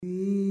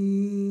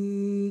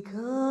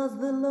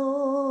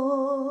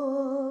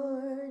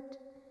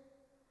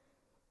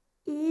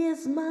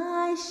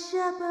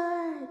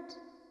shepherd.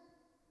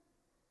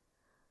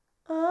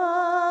 I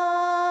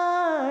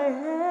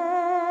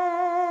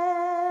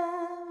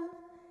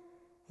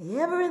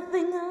have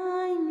everything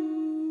I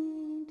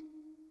need.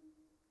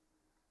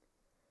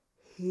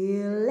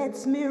 He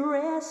lets me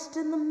rest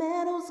in the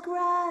meadow's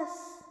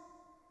grass.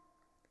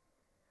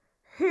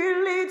 He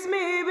leads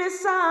me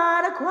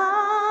beside a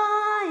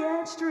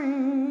quiet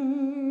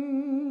stream.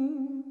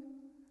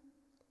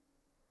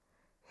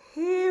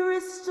 He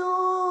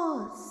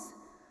restores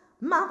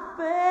my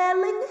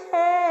failing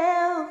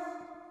health,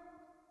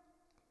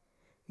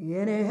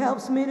 and He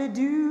helps me to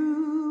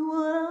do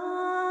what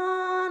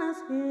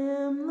honors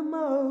Him the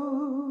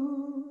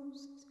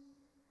most.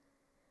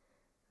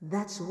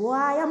 That's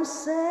why I'm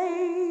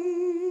safe.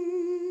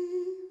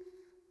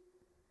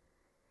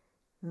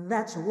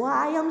 That's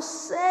why I'm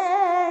safe.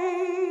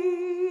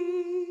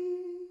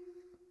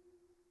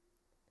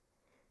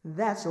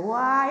 That's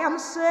why I'm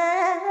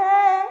safe.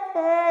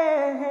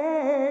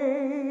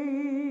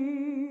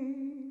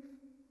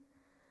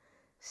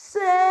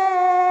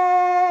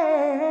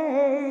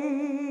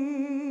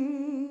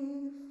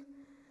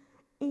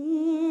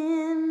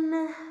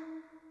 In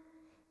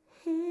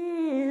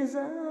His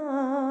arms.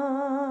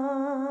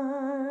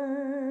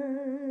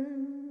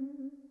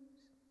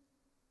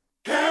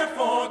 Can't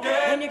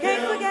forget And you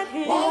can't forget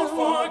Him. Won't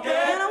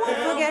forget And I won't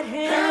forget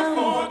Him. Can't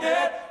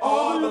forget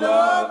all the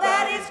love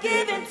that He's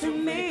given to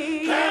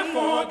me. Can't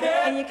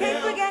forget And you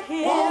can't forget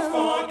Him. Won't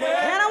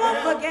forget And I won't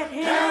forget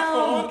Him. Can't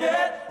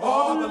forget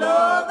all the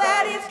love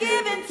that He's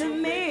given to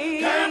me.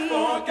 Can't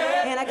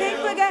forget And I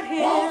can't forget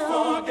Him. Won't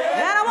forget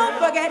And I won't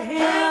forget Him.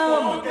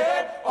 Can't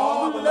forget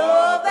all the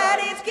love that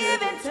He's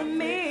given to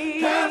me.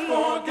 Can't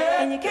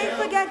forget And you can't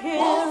forget Him.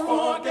 Won't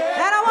forget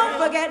And I won't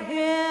forget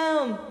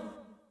Him.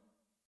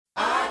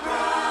 I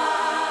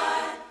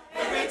cry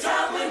every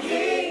time when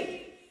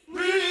He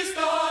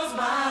restores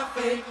my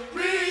faith,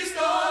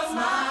 restores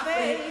my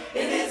faith.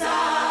 In His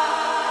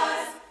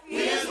eyes, He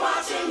is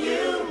watching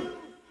you.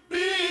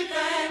 Be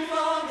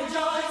thankful,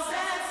 rejoice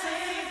and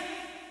sing.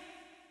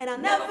 And I'll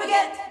never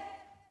forget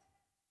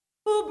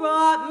who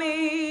brought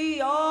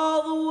me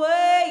all the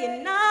way,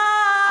 and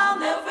I'll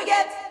never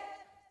forget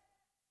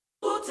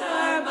who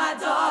turned my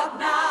dark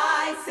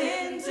nights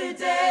into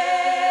day.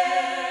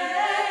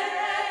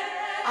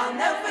 I'll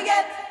never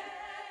forget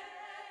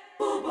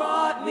who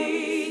brought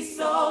me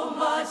so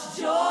much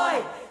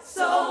joy,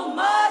 so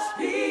much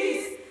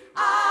peace.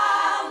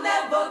 I'll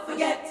never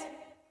forget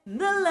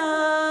the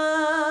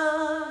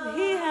love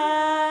He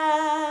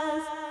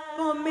has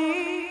for me.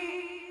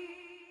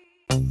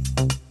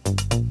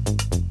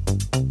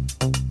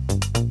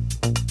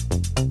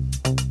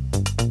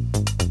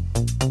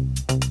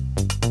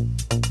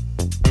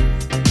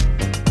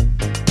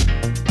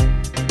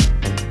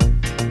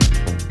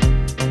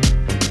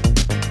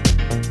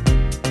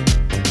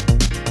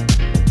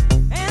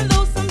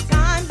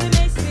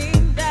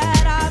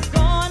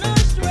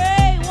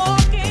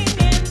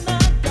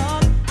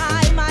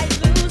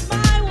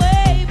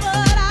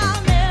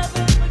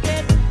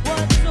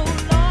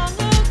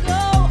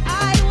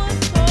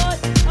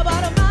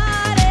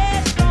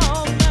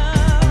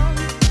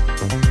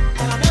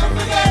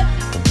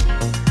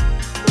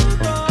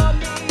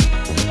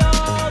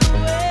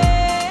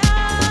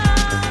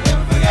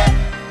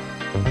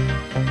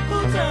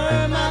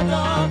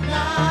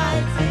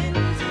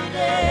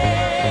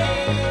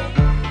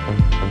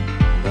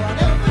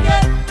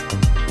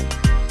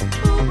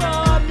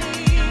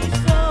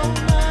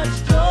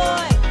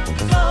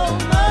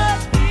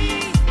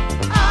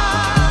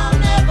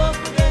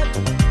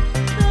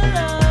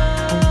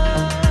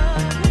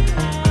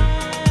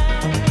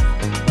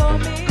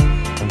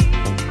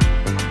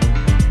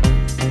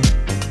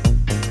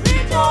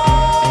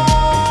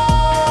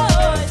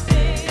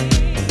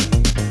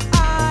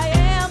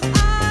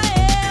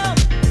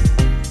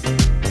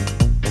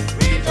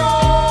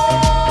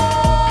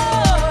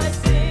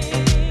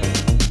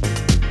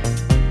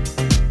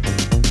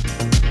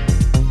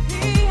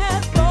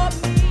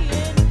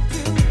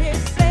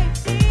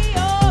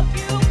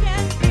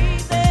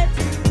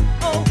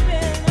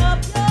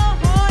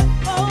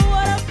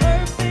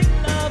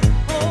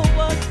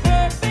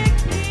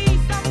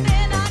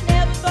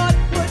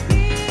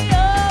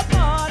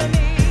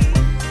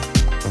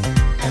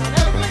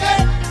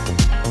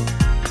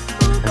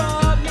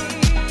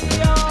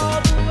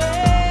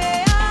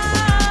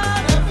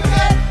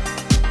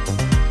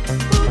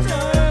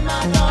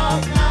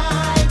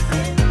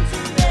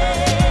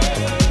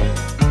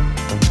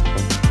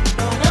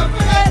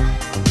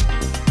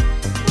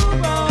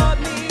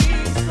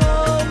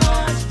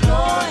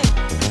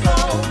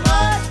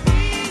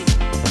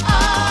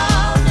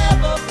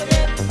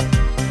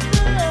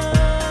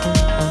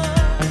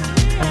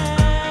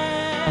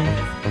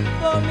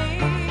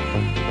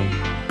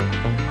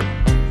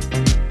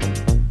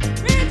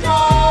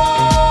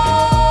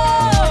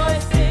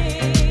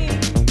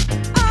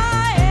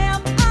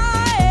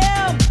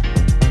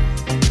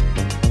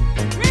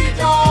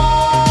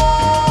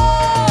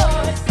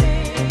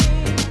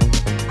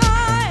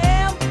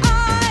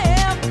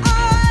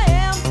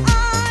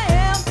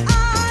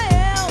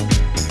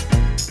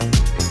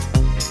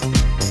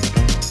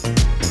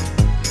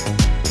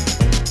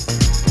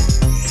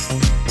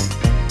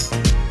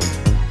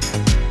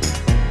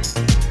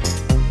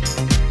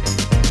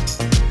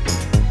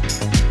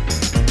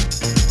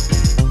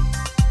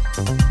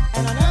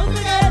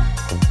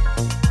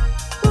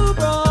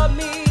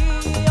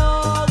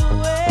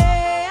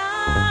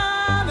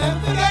 never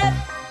forget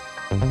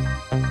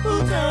who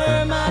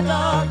turned my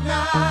dark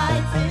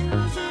nights into